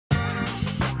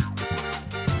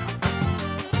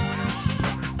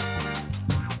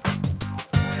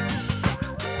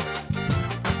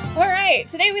right,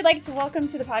 today we'd like to welcome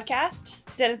to the podcast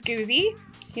Dennis Guse.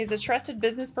 He's a trusted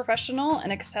business professional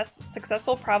and a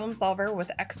successful problem solver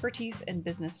with expertise in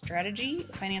business strategy,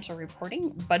 financial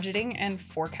reporting, budgeting, and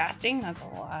forecasting. That's a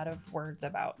lot of words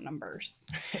about numbers.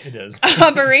 It is.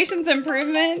 Operations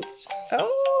improvement.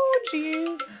 Oh,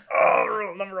 geez. Oh,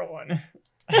 rule number one.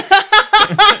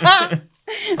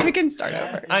 We can start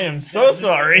over. I am so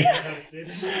sorry.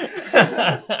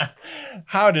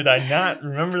 How did I not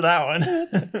remember that one?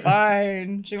 It's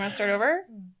fine. Do you want to start over?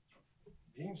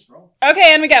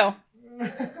 Okay, and we go.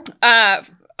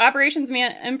 Operations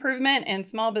improvement and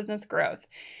small business growth.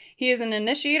 He is an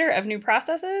initiator of new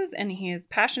processes, and he is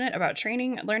passionate about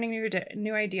training, learning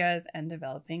new ideas, and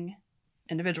developing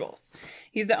individuals.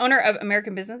 He's the owner of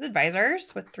American Business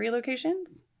Advisors with 3 locations.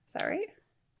 Is that right?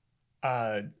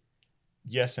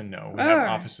 Yes and no. We have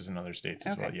offices in other states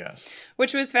as well, yes.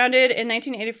 Which was founded in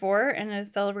 1984 and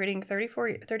is celebrating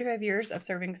 35 years of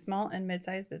serving small and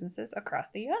mid-sized businesses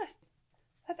across the U.S.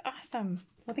 That's awesome.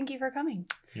 Well, thank you for coming.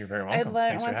 You're very welcome.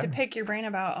 I want to pick your brain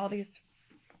about all these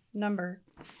number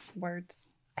words.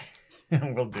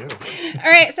 Will do.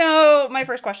 All right, so my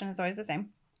first question is always the same.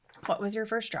 What was your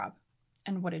first job,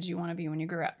 and what did you want to be when you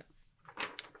grew up?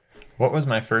 What was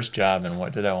my first job, and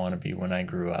what did I want to be when I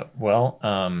grew up? Well,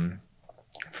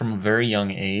 from a very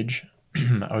young age,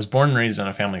 I was born and raised on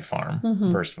a family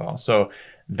farm, first of all. So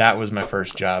that was my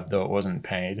first job, though it wasn't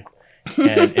paid.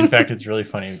 And in fact, it's really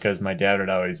funny because my dad would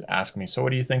always ask me, so what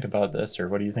do you think about this? Or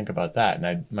what do you think about that?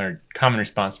 And my common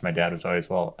response to my dad was always,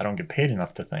 well, I don't get paid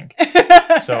enough to think.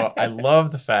 So I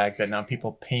love the fact that now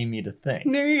people pay me to think.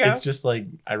 There you go. It's just like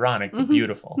ironic, but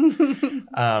beautiful.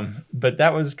 But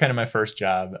that was kind of my first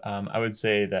job. I would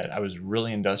say that I was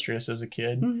really industrious as a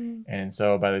kid. And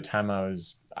so by the time I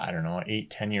was, 8,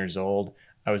 10 years old,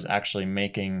 I was actually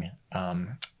making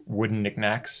wooden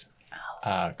knickknacks.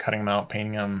 Cutting them out,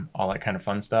 painting them, all that kind of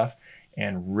fun stuff,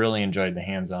 and really enjoyed the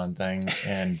hands-on thing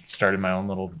and started my own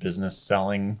little business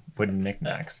selling wooden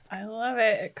knickknacks. I love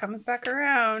it. It comes back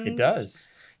around. It does.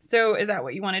 So is that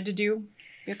what you wanted to do?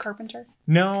 Be a carpenter?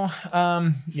 No.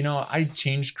 I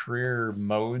changed career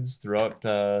modes throughout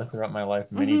my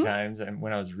life many times. And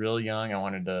when I was really young, I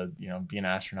wanted to, be an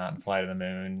astronaut and fly to the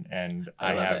moon. And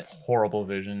I have horrible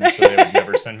vision, so they would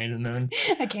never send me to the moon.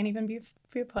 I can't even be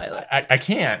a pilot. I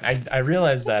can't. I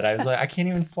realized that. I was like, I can't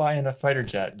even fly in a fighter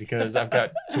jet because I've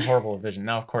got too horrible vision.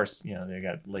 Now, of course, they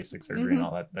got LASIK surgery and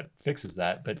all that fixes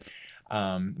that. But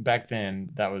back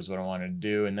then, that was what I wanted to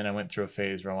do. And then I went through a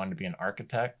phase where I wanted to be an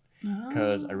architect.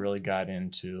 Because I really got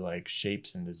into like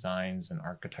shapes and designs and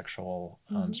architectural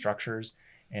structures,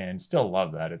 and still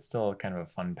love that. It's still kind of a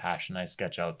fun passion. I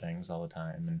sketch out things all the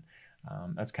time, and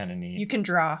that's kind of neat. You can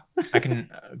draw. I can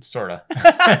sort of.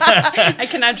 I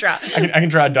cannot draw. I can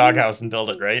draw a doghouse and build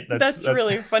it, right? That's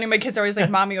really funny. My kids are always like,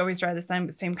 "Mommy always draw the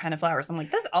same kind of flowers." I'm like,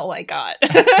 "That's all I got."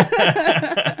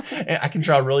 I can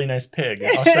draw a really nice pig.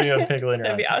 I'll show you a pig later.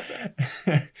 That'd be awesome.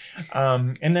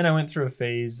 And then I went through a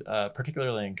phase,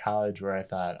 particularly in college, where I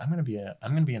thought I'm gonna be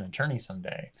an attorney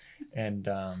someday, and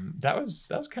that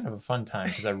was kind of a fun time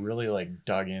because I really like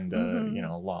dug into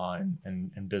law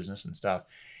and business and stuff.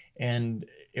 And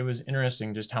it was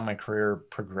interesting just how my career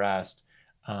progressed.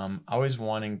 Always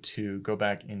wanting to go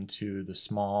back into the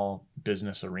small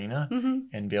business arena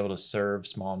and be able to serve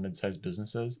small and mid-sized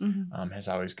businesses has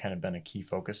always kind of been a key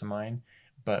focus of mine.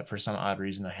 But for some odd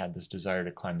reason, I had this desire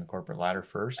to climb the corporate ladder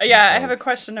first. Yeah, so I have a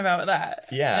question about that.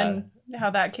 Yeah. And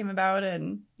how that came about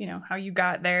and, how you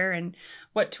got there and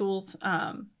what tools,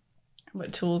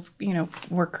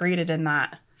 were created in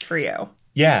that for you.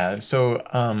 Yeah. So,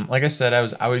 like I said, I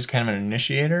was always kind of an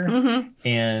initiator.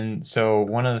 And so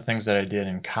one of the things that I did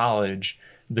in college,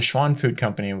 the Schwann Food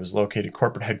Company was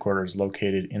corporate headquarters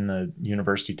located in the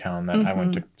university town that I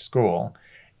went to school.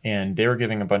 And they were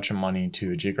giving a bunch of money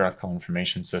to a geographical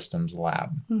information systems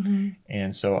lab.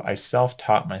 And so I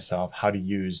self-taught myself how to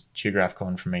use geographical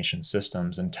information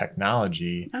systems and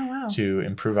technology to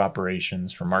improve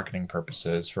operations for marketing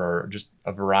purposes, for just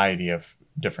a variety of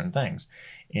different things.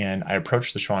 And I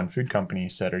approached the Schwann Food Company,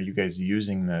 said, are you guys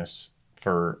using this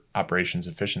for operations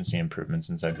efficiency improvements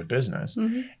inside the business?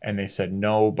 And they said,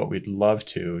 no, but we'd love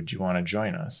to. Do you want to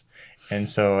join us? And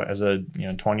so as a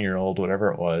 20-year-old,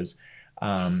 whatever it was,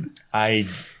 I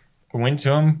went to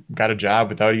them, got a job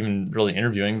without even really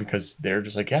interviewing because they're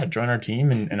just like, yeah, join our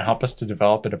team and help us to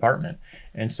develop a department.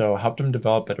 And so helped them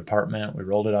develop a department. We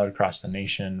rolled it out across the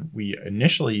nation. We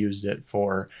initially used it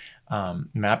for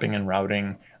mapping and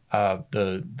routing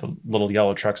the little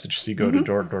yellow trucks that you see go to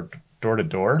door to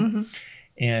door.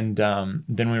 And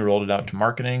then we rolled it out to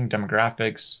marketing,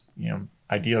 demographics,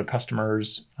 ideal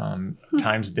customers,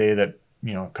 times a day that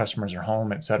customers are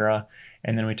home, et cetera.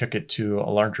 And then we took it to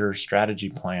a larger strategy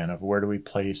plan of where do we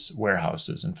place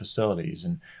warehouses and facilities,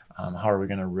 and how are we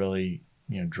going to really,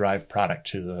 drive product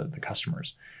to the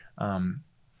customers.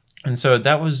 And so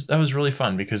that was really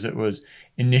fun because it was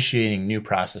initiating new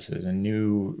processes and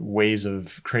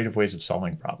creative ways of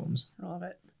solving problems. I love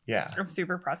it. Yeah. I'm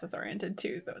super process oriented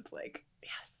too. So it's like,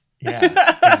 yes. Yeah,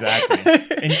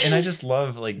 exactly. And I just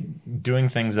love like doing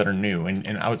things that are new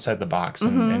and outside the box,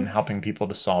 and helping people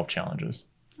to solve challenges.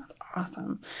 That's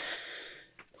awesome.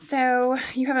 So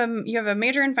you have a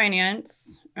major in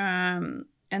finance.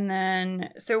 And then,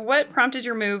 so what prompted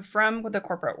your move from the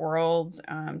corporate world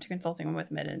to consulting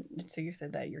with mid and so you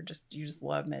said that you just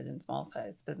love mid and small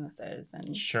size businesses,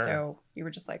 and sure. So you were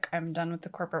just like, I'm done with the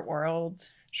corporate world.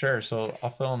 Sure. So I'll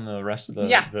fill in the rest of the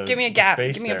give me a gap,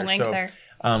 give me there. A blank there.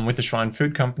 With the Schwan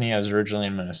Food Company, I was originally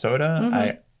in Minnesota.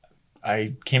 Mm-hmm.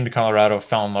 I came to Colorado,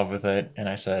 fell in love with it, and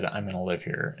I said, I'm going to live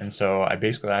here. And so I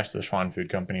basically asked the Schwan Food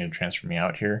Company to transfer me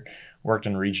out here, worked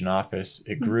in region office.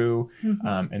 It grew,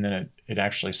 and then it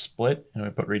actually split, and we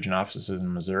put region offices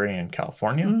in Missouri and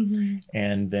California.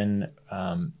 And then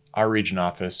our region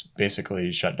office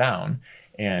basically shut down,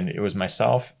 and it was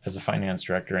myself as a finance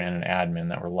director and an admin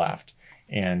that were left.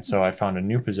 And so I found a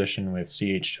new position with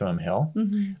CH2M Hill,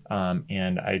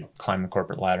 and I climbed the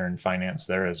corporate ladder in finance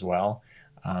there as well.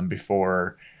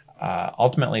 Before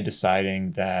ultimately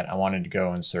deciding that I wanted to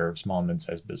go and serve small and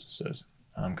mid-sized businesses,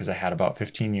 because I had about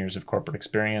 15 years of corporate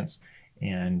experience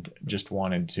and just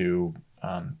wanted to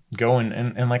go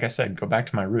and like I said, go back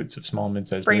to my roots of small and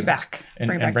mid-sized business.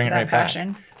 Bring it right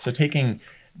passion. back. So taking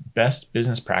best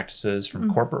business practices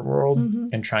from corporate world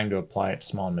and trying to apply it to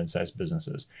small and mid-sized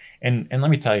businesses. And let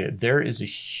me tell you, there is a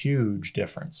huge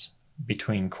difference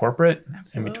between corporate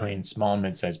and between small and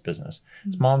mid-sized business.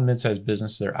 Small and mid-sized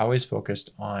businesses are always focused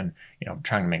on,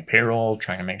 trying to make payroll,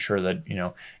 trying to make sure that,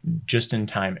 just in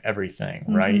time everything,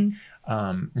 right?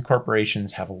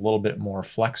 Corporations have a little bit more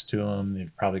flex to them.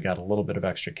 They've probably got a little bit of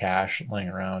extra cash laying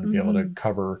around to be able to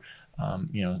cover,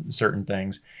 certain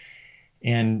things.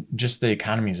 And just the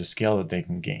economies of scale that they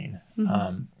can gain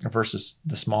versus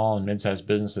the small and mid-sized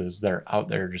businesses that are out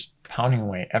there just pounding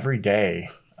away every day,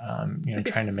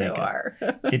 trying to make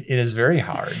it. It is very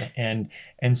hard. And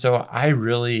so I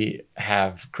really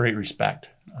have great respect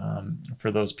for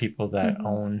those people that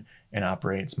own and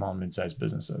operate small and mid-sized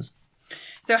businesses.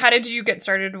 So how did you get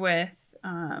started with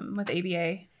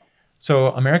ABA? So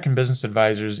American Business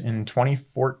Advisors in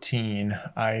 2014,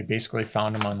 I basically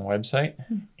found them on the website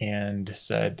and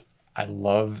said, I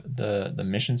love the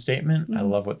mission statement. I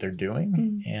love what they're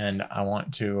doing, and I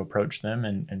want to approach them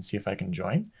and see if I can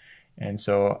join. And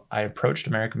so I approached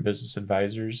American Business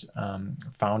Advisors,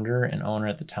 founder and owner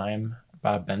at the time,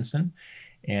 Bob Benson,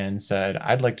 and said,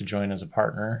 I'd like to join as a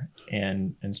partner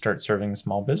and start serving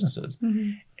small businesses.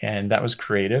 And that was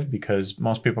creative because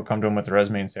most people come to him with a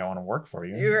resume and say, I want to work for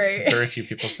you. Right. Very few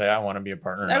people say, I want to be a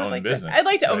partner and own a business. I'd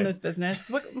like to own this business.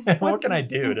 What can I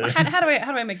do? How do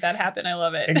I make that happen? I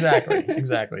love it. Exactly.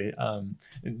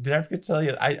 Did I forget to tell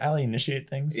you, I initiate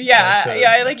things?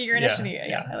 I like your initiative.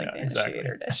 I like the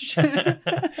initiator dish.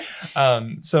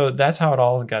 So that's how it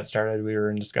all got started. We were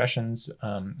in discussions.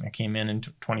 I came in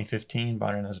 2015,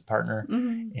 bought in as a partner,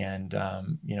 and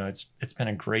it's been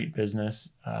a great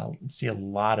business. See a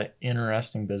lot of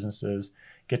interesting businesses,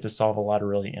 get to solve a lot of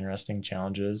really interesting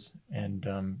challenges,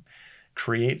 and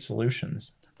create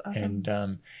solutions. That's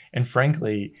awesome. And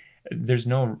frankly, there's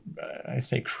no, I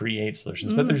say create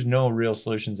solutions, but there's no real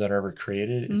solutions that are ever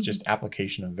created. It's just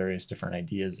application of various different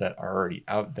ideas that are already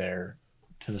out there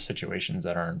to the situations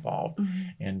that are involved.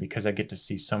 And because I get to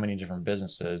see so many different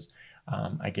businesses,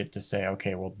 I get to say,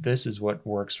 okay, well, this is what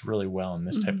works really well in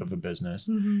this type of a business.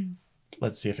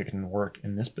 Let's see if it can work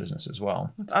in this business as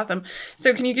well. That's awesome.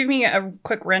 So can you give me a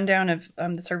quick rundown of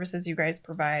the services you guys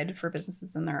provide for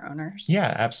businesses and their owners?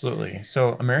 Yeah, absolutely.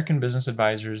 So American Business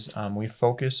Advisors, we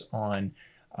focus on,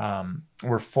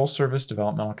 we're full service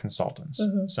developmental consultants.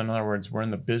 So in other words, we're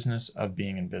in the business of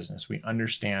being in business. We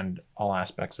understand all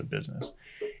aspects of business.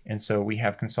 And so we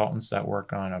have consultants that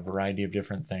work on a variety of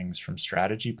different things, from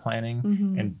strategy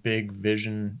planning and big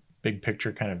vision, big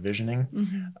picture kind of visioning,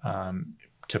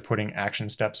 to putting action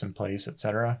steps in place, et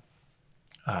cetera.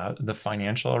 The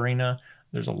financial arena,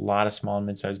 there's a lot of small and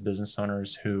mid-sized business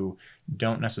owners who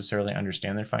don't necessarily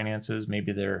understand their finances.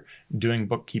 Maybe they're doing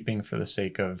bookkeeping for the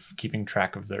sake of keeping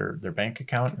track of their bank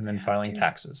account and then filing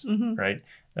taxes, right?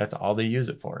 That's all they use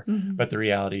it for. But the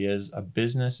reality is a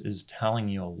business is telling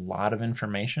you a lot of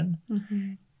information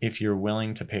if you're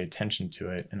willing to pay attention to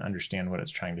it and understand what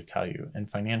it's trying to tell you. And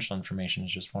financial information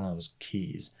is just one of those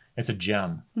keys. It's a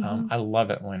gem. I love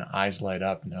it when eyes light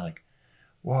up and they're like,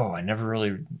 whoa, I never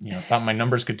really, thought my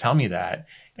numbers could tell me that.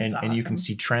 And That's and you can awesome.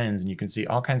 see trends and you can see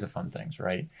all kinds of fun things,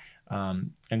 right?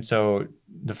 And so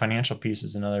the financial piece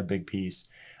is another big piece.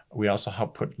 We also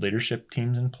help put leadership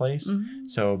teams in place. Mhm.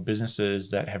 So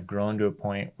businesses that have grown to a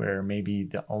point where maybe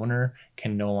the owner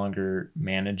can no longer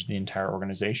manage the entire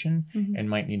organization Mhm. and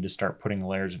might need to start putting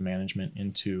layers of management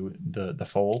into the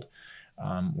fold.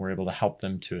 We're able to help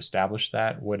them to establish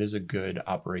that. What is a good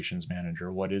operations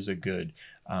manager? What is a good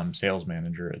sales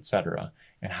manager, et cetera?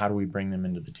 And how do we bring them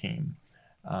into the team?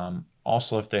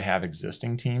 Also, if they have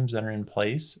existing teams that are in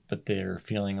place, but they're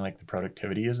feeling like the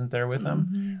productivity isn't there with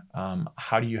them,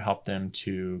 how do you help them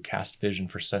to cast vision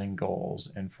for setting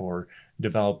goals and for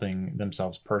developing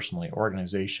themselves personally,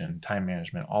 organization, time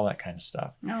management, all that kind of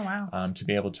stuff, Oh, wow. to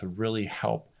be able to really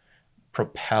help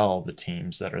propel the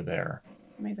teams that are there,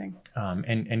 Amazing.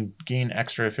 and gain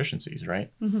extra efficiencies,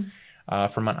 right? Mhm.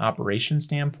 From an operation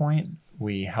standpoint,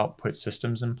 we help put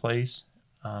systems in place.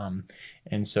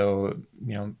 And so,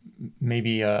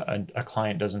 maybe a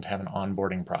client doesn't have an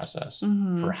onboarding process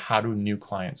for how do new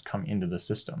clients come into the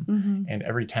system. And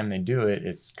every time they do it,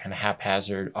 it's kind of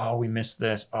haphazard. Oh, we missed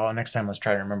this. Oh, next time let's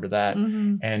try to remember that.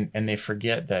 And they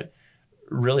forget that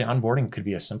really onboarding could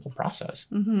be a simple process.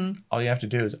 All you have to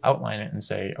do is outline it and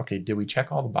say, okay, did we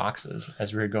check all the boxes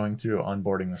as we were going through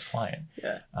onboarding this client?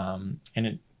 Yeah.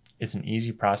 And it's an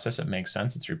easy process. It makes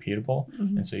sense. It's repeatable.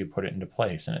 And so you put it into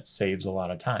place and it saves a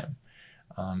lot of time.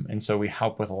 And so we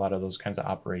help with a lot of those kinds of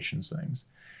operations things.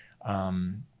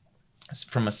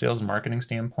 From a sales and marketing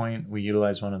standpoint, we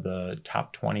utilize one of the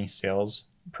top 20 sales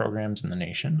programs in the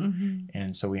nation.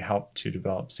 And so we help to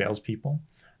develop salespeople.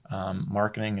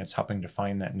 Marketing, it's helping to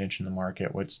find that niche in the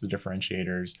market. What's the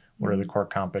differentiators? What are the core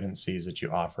competencies that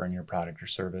you offer in your product or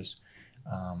service?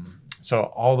 So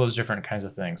all those different kinds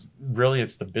of things. Really,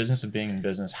 it's the business of being in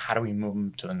business. How do we move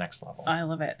them to the next level? I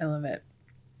love it. I love it.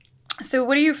 So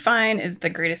what do you find is the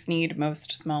greatest need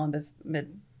most small and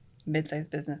mid-sized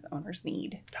business owners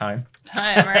need? Time.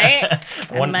 Time, right?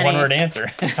 one word answer.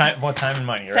 Time and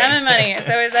money, right? Time and money. It's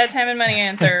always that time and money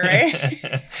answer,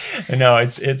 right? No,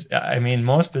 it's I mean,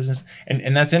 most business,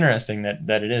 and that's interesting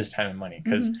that it is time and money,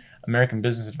 because American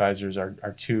Business Advisors,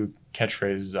 our two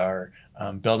catchphrases are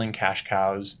building cash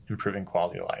cows, improving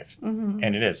quality of life.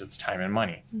 And it's time and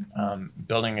money.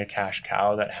 Building a cash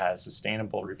cow that has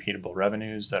sustainable, repeatable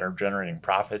revenues that are generating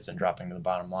profits and dropping to the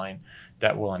bottom line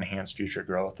that will enhance future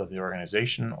growth of the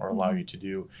organization or allow you to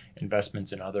do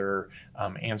investments in other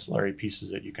ancillary pieces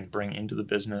that you can bring into the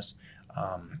business,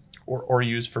 or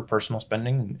use for personal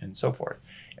spending and so forth.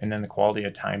 And then the quality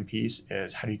of time piece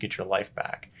is how do you get your life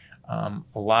back? A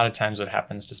lot of times what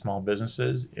happens to small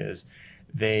businesses is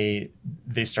they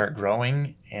start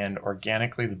growing and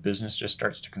organically the business just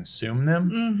starts to consume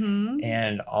them.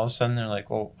 And all of a sudden they're like,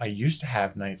 well, I used to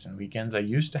have nights and weekends. I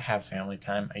used to have family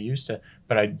time.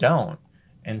 But I don't.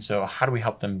 And so how do we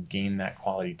help them gain that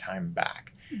quality time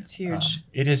back? It's huge.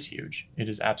 It is huge. It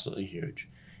is absolutely huge.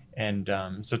 And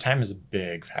so time is a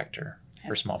big factor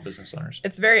for small business owners.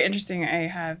 It's very interesting. I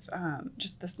have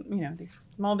just this,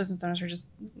 these small business owners are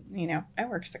just, I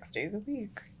work 6 days a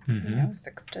week,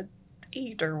 6 to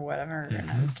 8 or whatever. And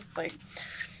I was just like,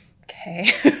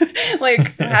 okay,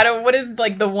 like what is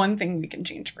like the one thing we can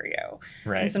change for you?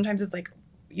 Right. And sometimes it's like,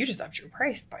 you just upped your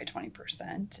price by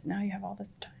 20%. Now you have all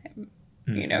this time.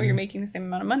 You're making the same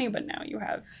amount of money, but now you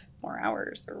have more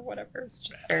hours or whatever. It's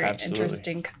just very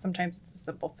interesting because sometimes it's a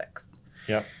simple fix.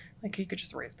 Yep. Like you could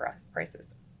just raise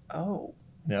prices. Oh.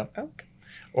 Yep. Okay.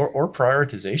 Or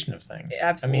prioritization of things.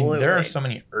 Absolutely. I mean, there are so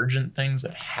many urgent things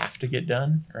that have to get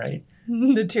done, right?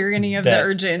 The tyranny of the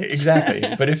urgent.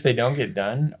 Exactly. But if they don't get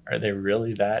done, are they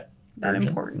really that urgent?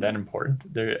 Important? That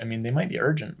important? They might be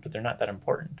urgent, but they're not that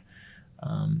important.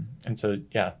 And so,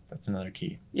 yeah, that's another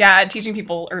key. Yeah, teaching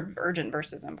people urgent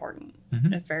versus important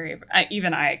is very.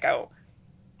 I go,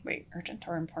 wait, urgent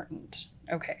or important?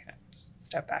 Okay,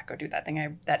 step back, go do that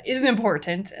thing that is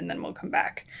important, and then we'll come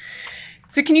back.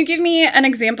 So, can you give me an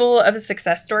example of a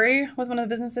success story with one of the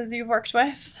businesses you've worked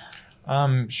with?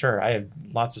 Sure. I have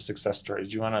lots of success stories.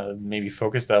 Do you want to maybe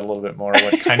focus that a little bit more?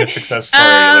 What kind of success story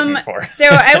are you looking for? So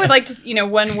I would like to,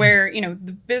 one where,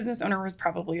 the business owner was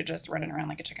probably just running around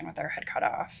like a chicken with their head cut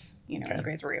off. You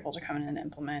guys were able to come in and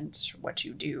implement what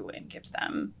you do and give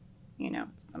them,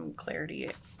 some clarity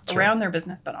around their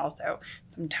business, but also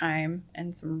some time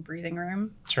and some breathing room.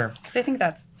 Sure. Because I think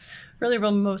that's really where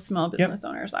most small business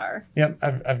owners are. Yep.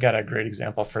 I've got a great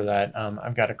example for that.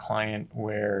 I've got a client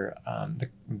where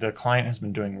the client has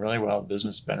been doing really well. The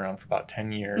business has been around for about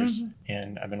 10 years,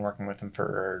 and I've been working with them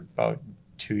for about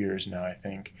 2 years now, I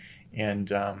think.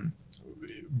 And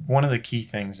one of the key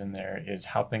things in there is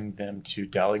helping them to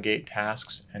delegate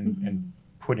tasks and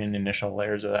put in initial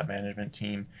layers of that management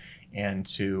team, and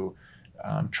to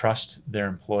trust their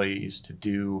employees to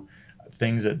do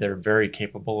things that they're very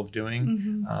capable of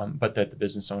doing, but that the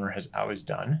business owner has always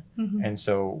done. And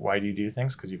so why do you do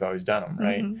things? Because you've always done them,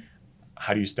 right?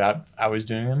 How do you stop always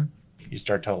doing them? You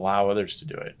start to allow others to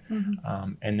do it.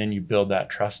 And then you build that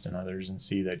trust in others and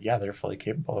see that, yeah, they're fully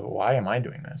capable of it. Why am I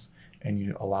doing this? And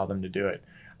you allow them to do it.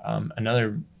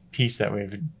 Another piece that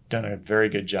we've done a very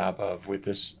good job of with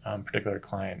this particular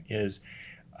client is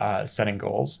setting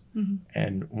goals.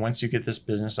 And once you get this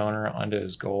business owner onto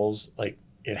his goals, like,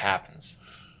 it happens.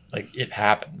 Like, it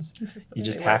happens. You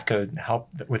just have to help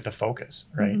with the focus,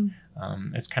 right?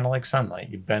 It's kind of like sunlight.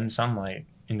 You bend sunlight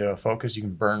into a focus, you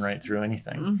can burn right through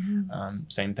anything.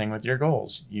 Same thing with your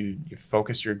goals. You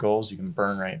focus your goals, you can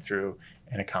burn right through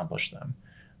and accomplish them.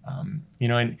 You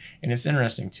know, and it's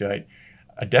interesting too.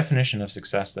 A definition of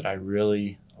success that I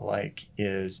really like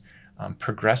is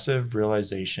progressive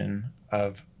realization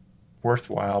of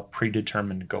worthwhile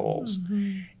predetermined goals.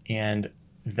 And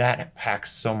that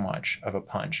packs so much of a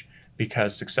punch,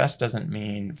 because success doesn't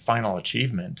mean final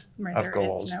achievement of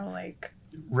goals. There is no like...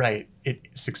 Right.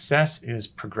 Success is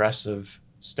progressive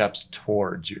steps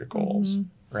towards your goals,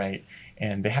 right?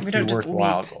 And they have to be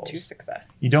worthwhile goals. To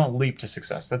success. You don't leap to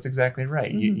success. That's exactly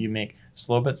right. You make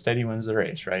slow but steady wins the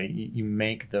race, right? You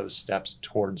make those steps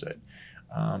towards it.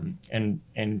 And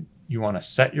you want to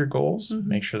set your goals,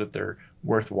 make sure that they're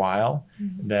worthwhile,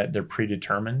 that they're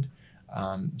predetermined.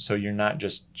 So you're not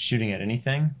just shooting at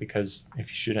anything, because if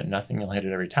you shoot at nothing, you'll hit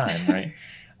it every time, right?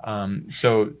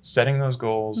 So setting those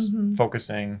goals,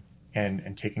 focusing,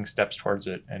 and taking steps towards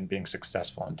it, and being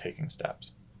successful in taking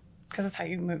steps. Because that's how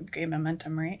you gain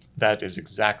momentum, right? That is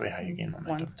exactly how you gain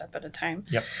momentum. One step at a time.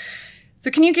 Yep. So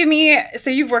can you give me, so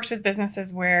you've worked with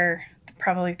businesses where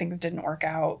probably things didn't work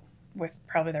out with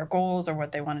probably their goals or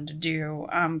what they wanted to do.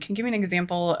 Can you give me an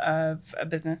example of a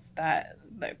business that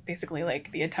basically,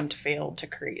 like, the attempt failed to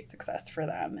create success for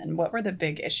them, and what were the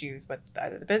big issues with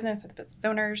either the business or the business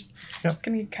owners? Just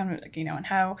give me kind of, like, you know, and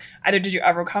how either did you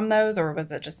overcome those, or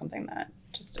was it just something that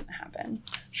just didn't happen?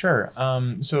 Sure.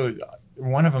 So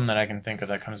one of them that I can think of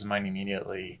that comes to mind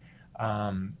immediately,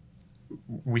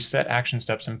 we set action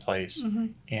steps in place,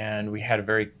 and we had a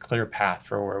very clear path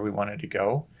for where we wanted to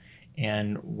go.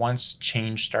 And once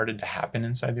change started to happen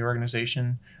inside the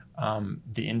organization,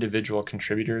 the individual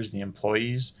contributors, the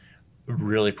employees,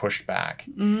 really pushed back.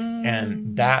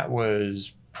 And that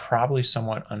was probably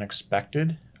somewhat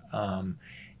unexpected.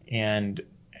 And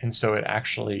so it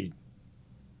actually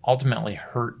ultimately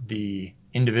hurt the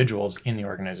individuals in the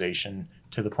organization,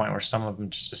 to the point where some of them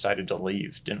just decided to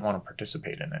leave, didn't want to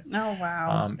participate in it. Oh,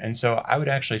 wow. And so I would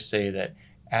actually say that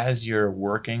as you're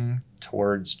working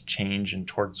towards change and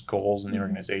towards goals in the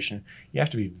organization, you have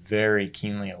to be very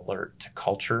keenly alert to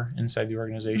culture inside the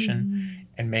organization,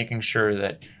 and making sure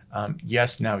that,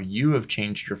 yes, now you have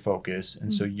changed your focus,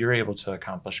 and so you're able to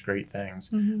accomplish great things.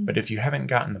 But if you haven't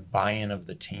gotten the buy-in of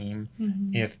the team,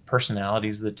 if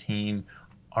personalities of the team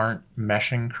aren't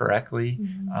meshing correctly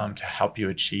to help you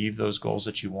achieve those goals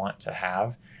that you want to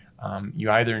have, you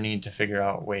either need to figure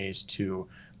out ways to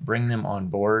bring them on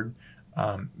board,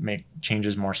 make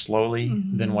changes more slowly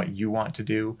than what you want to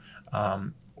do,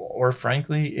 or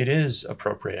frankly, it is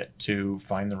appropriate to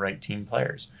find the right team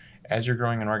players. As you're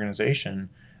growing an organization,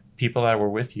 people that were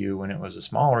with you when it was a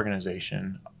small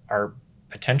organization are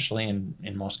potentially,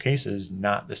 in most cases,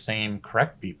 not the same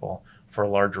correct people for a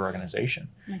larger organization.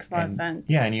 Makes a lot of sense.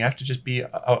 Yeah, and you have to just be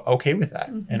okay with that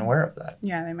and aware of that.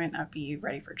 Yeah, they might not be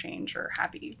ready for change or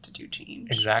happy to do change.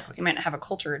 Exactly. You might not have a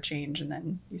culture of change, and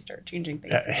then you start changing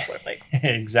things. And people are like,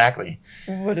 exactly.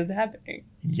 What is happening?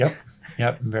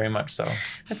 Yep, very much so.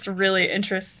 That's really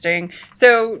interesting.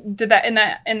 So, did that in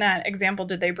that example,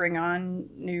 did they bring on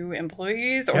new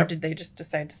employees, or did they just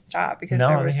decide to stop because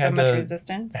there was so much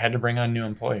resistance? They had to bring on new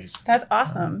employees. That's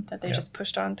awesome that they just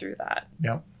pushed on through that.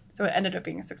 Yep. So it ended up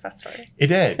being a success story. It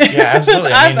did. Yeah,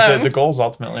 absolutely. That's awesome. I mean, the goals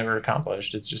ultimately were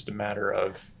accomplished. It's just a matter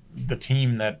of the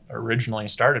team that originally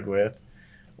started with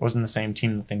wasn't the same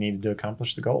team that they needed to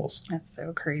accomplish the goals. That's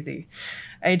so crazy.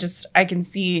 I can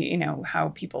see, how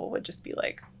people would just be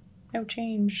like, no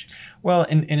change. Well,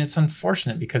 and it's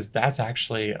unfortunate, because that's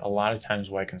actually a lot of times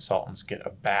why consultants get a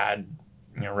bad,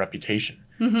 reputation.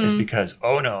 Is because,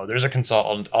 oh no, there's a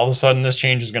consultant, all of a sudden this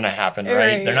change is going to happen,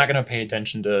 right? They're not going to pay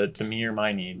attention to me or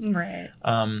my needs. Right.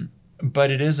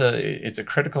 But it's a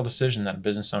critical decision that a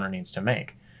business owner needs to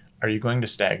make. Are you going to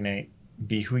stagnate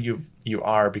be who you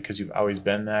are because you've always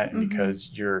been that, and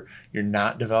because you're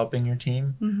not developing your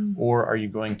team, or are you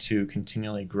going to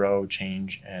continually grow,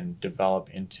 change, and develop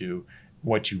into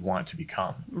what you want to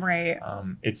become? Right.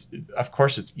 Of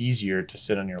course it's easier to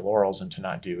sit on your laurels and to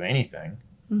not do anything,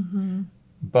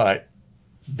 but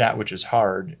that which is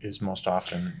hard is most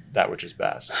often that which is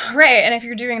best. Right. And if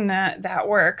you're doing that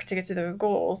work to get to those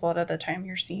goals, a lot of the time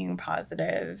you're seeing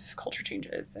positive culture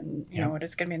changes, and you know,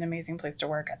 it's going to be an amazing place to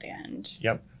work at the end.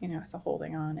 Yep. You know, so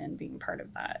holding on and being part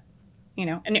of that, you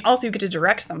know, and also you get to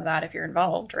direct some of that if you're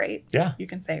involved, right? Yeah. You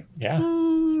can say, yeah,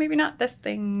 maybe not this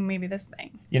thing, maybe this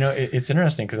thing. You know, it's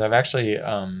interesting because I've actually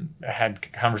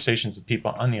had conversations with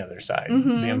people on the other side,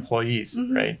 the employees,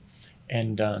 right?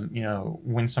 And, you know,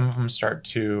 when some of them start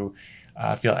to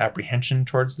feel apprehension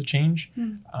towards the change,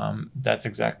 that's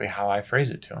exactly how I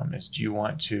phrase it to them is, do you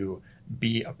want to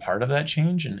be a part of that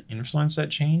change and influence that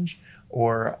change?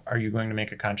 Or are you going to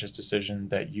make a conscious decision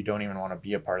that you don't even want to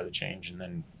be a part of the change? And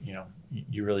then, you know,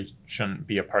 you really shouldn't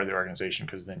be a part of the organization,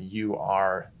 because then you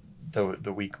are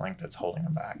the weak link that's holding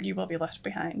them back. You will be left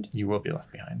behind. You will be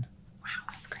left behind. Wow,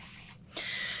 that's crazy.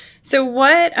 So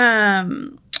what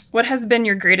has been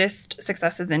your greatest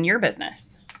successes in your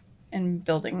business in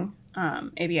building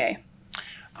ABA?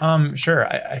 Sure.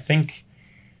 I think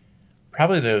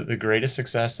probably the greatest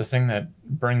success, the thing that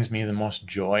brings me the most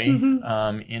joy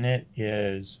in it,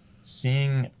 is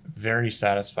seeing very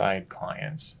satisfied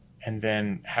clients, and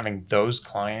then having those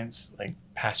clients like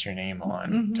pass your name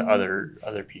on to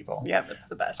other people. Yeah, that's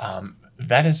the best.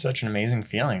 That is such an amazing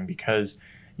feeling, because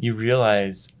you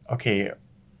realize, okay,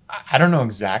 I don't know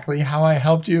exactly how I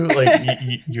helped you. Like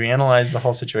you analyze the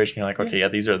whole situation. You're like, okay, yeah,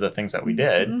 these are the things that we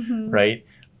did, right?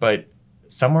 But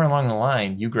somewhere along the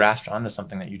line, you grasped onto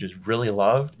something that you just really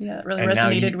loved. Yeah, it really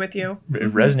resonated with you.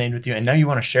 It resonated with you, and now you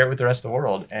want to share it with the rest of the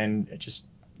world, and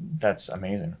that's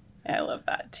amazing. Yeah, I love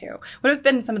that too. What have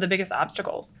been some of the biggest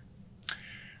obstacles?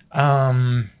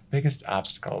 Biggest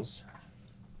obstacles.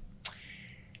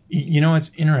 You know,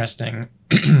 it's interesting.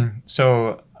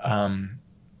 So,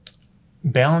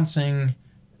 balancing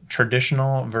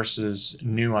traditional versus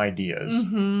new ideas,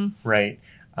 right,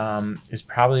 is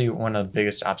probably one of the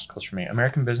biggest obstacles for me.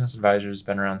 American Business Advisors has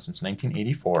been around since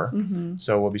 1984,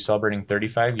 so we'll be celebrating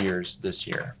 35 years this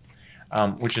year,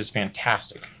 which is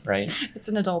fantastic, right? It's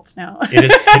an adult now. It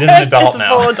is an adult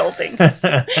now. It's full adulting.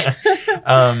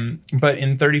 But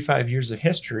in 35 years of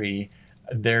history,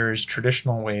 there's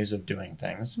traditional ways of doing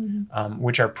things,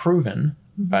 which are proven,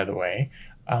 by the way.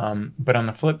 But on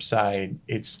the flip side,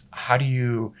 it's how do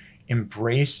you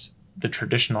embrace the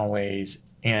traditional ways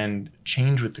and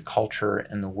change with the culture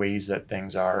and the ways that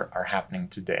things are happening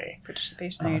today.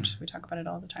 Participation age, we talk about it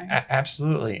all the time.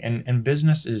 Absolutely. And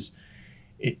business is,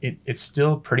 it's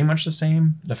still pretty much the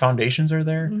same. The foundations are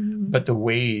there, but the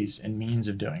ways and means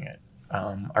of doing it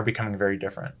are becoming very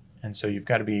different. And so you've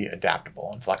got to be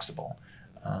adaptable and flexible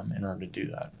in order to do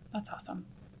that. That's awesome.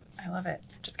 I love it.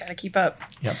 Just got to keep up.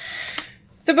 Yep.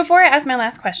 So before I ask my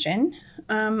last question,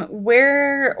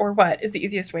 where or what is the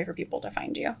easiest way for people to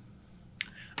find you?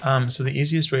 So the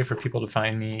easiest way for people to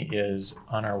find me is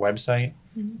on our website,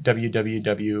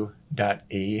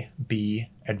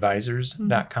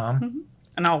 www.abadvisors.com.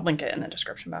 And I'll link it in the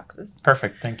description boxes.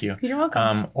 Perfect. Thank you. You're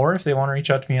welcome. Or if they want to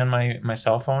reach out to me on my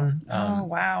cell phone. Oh,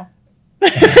 wow.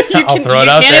 I'll throw it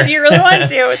out there. If you really want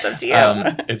to. It's up to you.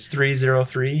 It's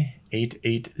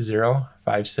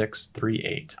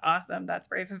 303-880-5638. Awesome. That's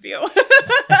brave of you.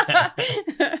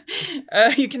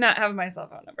 You cannot have my cell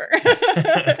phone number.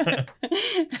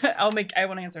 I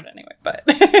won't answer it anyway, but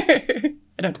I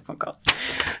don't do phone calls.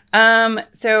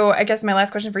 So I guess my last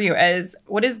question for you is,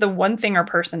 what is the one thing or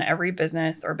person every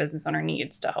business or business owner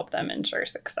needs to help them ensure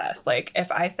success? Like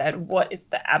if I said, what is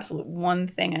the absolute one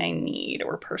thing I need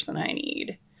or person I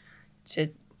need to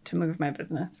move my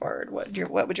business forward,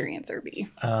 what would your answer be?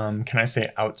 Can I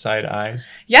say outside eyes?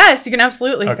 Yes, you can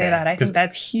absolutely say that. I think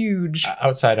that's huge.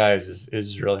 Outside eyes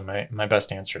is really my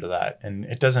best answer to that. And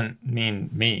it doesn't mean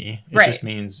me. It just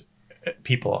means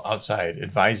people outside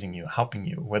advising you, helping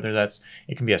you, whether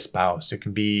it can be a spouse, it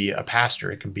can be a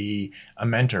pastor, it can be a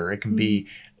mentor, it can be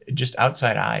just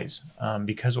outside eyes.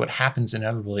 Because what happens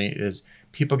inevitably is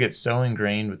people get so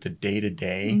ingrained with the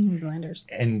day-to-day blinders,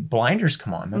 and blinders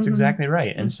come on. That's exactly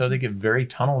right. And so they get very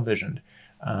tunnel visioned.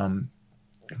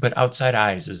 But outside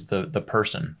eyes is the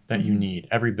person that you need.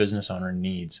 Every business owner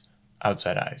needs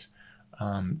outside eyes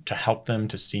to help them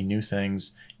to see new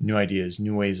things, new ideas,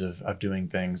 new ways of doing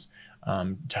things,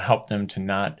 to help them to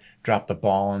not drop the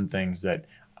ball on things that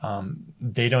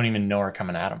they don't even know are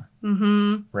coming at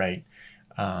them. Right.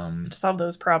 To solve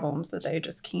those problems that they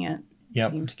just can't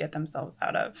seem to get themselves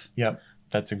out of. Yep.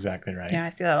 That's exactly right. Yeah, I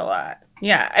see that a lot.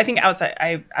 Yeah, I think outside,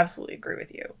 I absolutely agree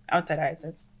with you. Outside eyes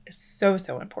is so,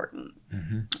 so important.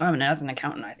 And as an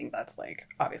accountant, I think that's like,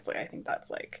 obviously, I think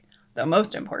that's like the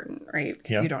most important, right?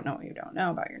 Because you don't know what you don't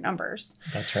know about your numbers.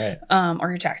 That's right. Or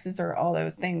your taxes or all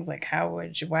those things. Like,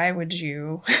 why would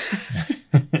you?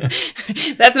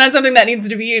 That's not something that needs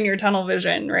to be in your tunnel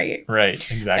vision, right? Right,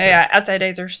 exactly. Yeah, outside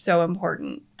eyes are so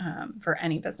important for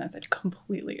any business. I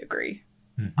completely agree.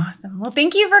 Awesome. Well,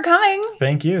 thank you for coming.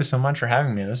 Thank you so much for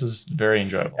having me. This is very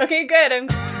enjoyable. Okay, good.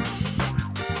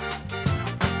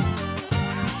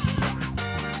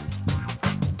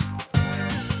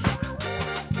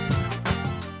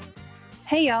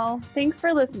 Hey, y'all. Thanks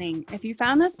for listening. If you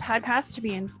found this podcast to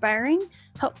be inspiring,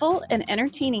 helpful, and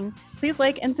entertaining, please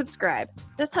like and subscribe.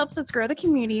 This helps us grow the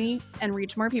community and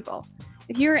reach more people.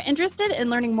 If you are interested in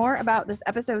learning more about this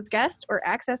episode's guest or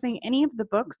accessing any of the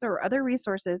books or other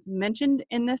resources mentioned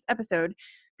in this episode,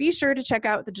 be sure to check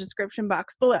out the description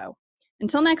box below.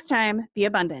 Until next time, be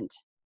abundant.